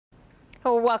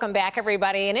Well, welcome back,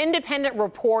 everybody. An independent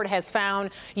report has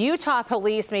found Utah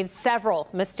police made several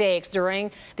mistakes during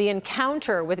the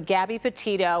encounter with Gabby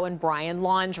Petito and Brian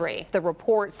Laundrie. The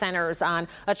report centers on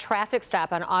a traffic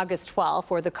stop on August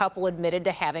 12th where the couple admitted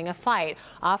to having a fight.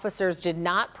 Officers did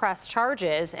not press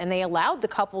charges, and they allowed the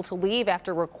couple to leave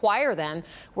after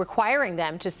requiring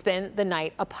them to spend the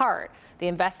night apart. The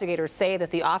investigators say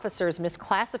that the officers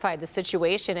misclassified the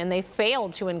situation and they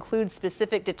failed to include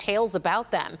specific details about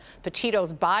them.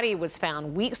 Petito's body was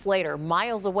found weeks later,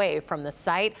 miles away from the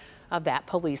site of that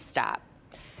police stop.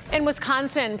 In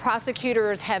Wisconsin,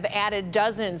 prosecutors have added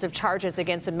dozens of charges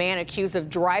against a man accused of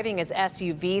driving his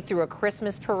SUV through a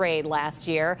Christmas parade last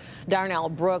year. Darnell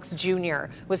Brooks Jr.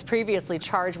 was previously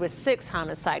charged with 6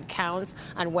 homicide counts.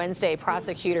 On Wednesday,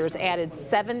 prosecutors added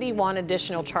 71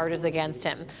 additional charges against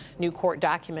him. New court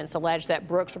documents allege that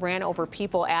Brooks ran over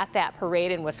people at that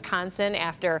parade in Wisconsin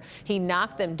after he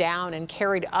knocked them down and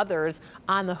carried others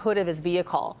on the hood of his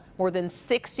vehicle. More than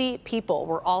 60 people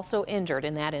were also injured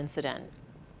in that incident.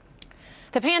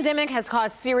 The pandemic has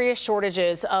caused serious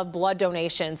shortages of blood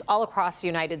donations all across the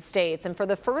United States. And for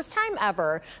the first time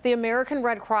ever, the American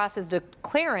Red Cross is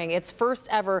declaring its first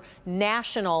ever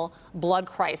national blood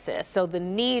crisis. So the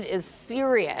need is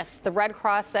serious. The Red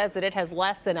Cross says that it has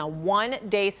less than a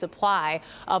 1-day supply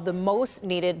of the most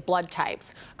needed blood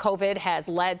types. COVID has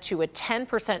led to a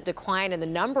 10% decline in the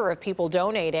number of people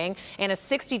donating and a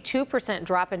 62%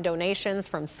 drop in donations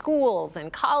from schools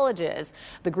and colleges.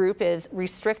 The group is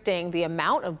restricting the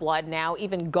amount of blood now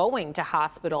even going to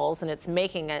hospitals, and it's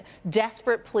making a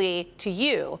desperate plea to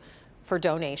you for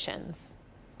donations.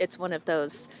 It's one of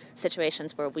those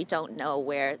situations where we don't know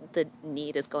where the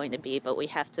need is going to be, but we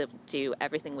have to do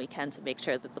everything we can to make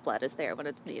sure that the blood is there when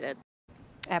it's needed.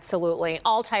 Absolutely.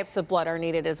 All types of blood are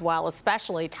needed as well,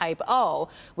 especially type O,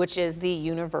 which is the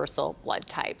universal blood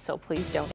type. So please donate.